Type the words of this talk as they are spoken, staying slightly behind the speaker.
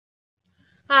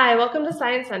Hi, welcome to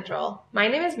Science Central. My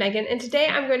name is Megan, and today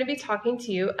I'm going to be talking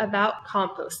to you about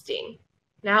composting.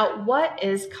 Now, what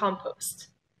is compost?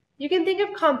 You can think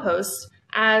of compost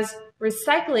as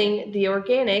recycling the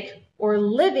organic or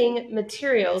living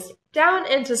materials down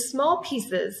into small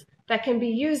pieces that can be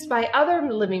used by other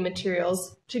living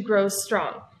materials to grow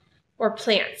strong, or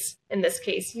plants in this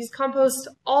case. Use compost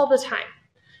all the time.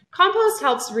 Compost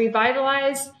helps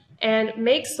revitalize and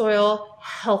make soil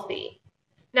healthy.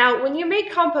 Now, when you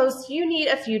make compost, you need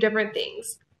a few different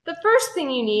things. The first thing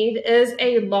you need is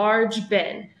a large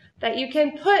bin that you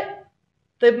can put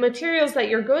the materials that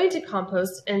you're going to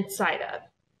compost inside of.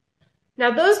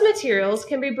 Now, those materials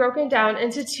can be broken down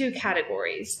into two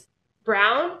categories,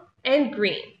 brown and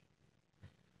green.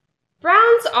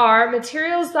 Browns are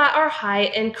materials that are high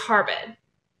in carbon.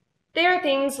 They are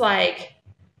things like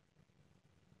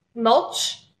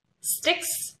mulch,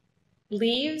 sticks,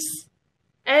 leaves,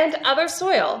 and other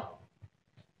soil.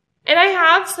 And I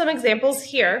have some examples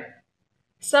here.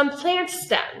 Some plant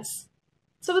stems.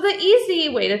 So the easy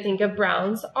way to think of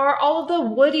browns are all of the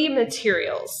woody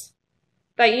materials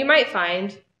that you might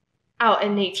find out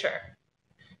in nature.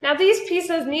 Now these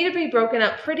pieces need to be broken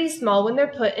up pretty small when they're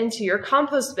put into your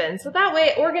compost bin, so that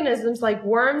way organisms like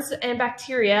worms and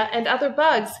bacteria and other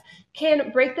bugs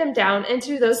can break them down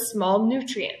into those small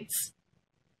nutrients.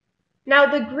 Now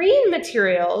the green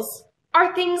materials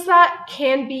are things that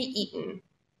can be eaten.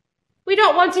 We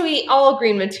don't want to eat all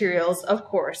green materials, of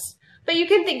course, but you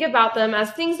can think about them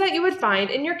as things that you would find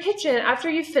in your kitchen after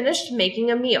you've finished making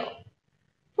a meal.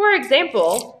 For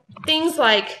example, things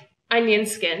like onion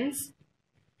skins,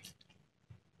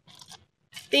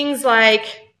 things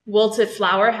like wilted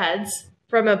flower heads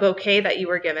from a bouquet that you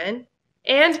were given,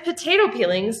 and potato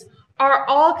peelings are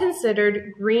all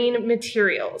considered green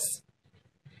materials.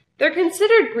 They're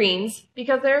considered greens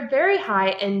because they're very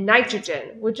high in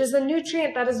nitrogen, which is a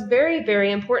nutrient that is very,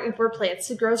 very important for plants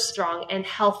to grow strong and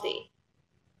healthy.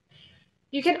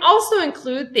 You can also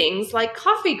include things like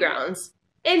coffee grounds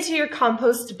into your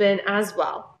compost bin as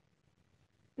well.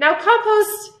 Now,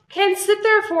 compost can sit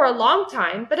there for a long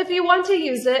time, but if you want to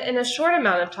use it in a short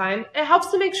amount of time, it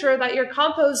helps to make sure that your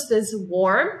compost is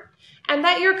warm and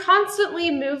that you're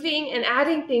constantly moving and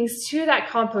adding things to that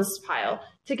compost pile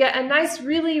to get a nice,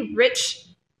 really rich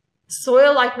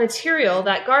soil-like material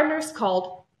that gardeners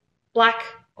call black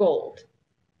gold.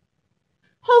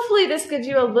 Hopefully this gives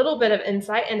you a little bit of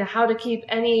insight into how to keep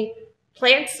any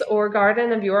plants or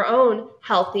garden of your own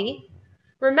healthy.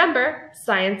 Remember,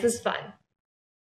 science is fun.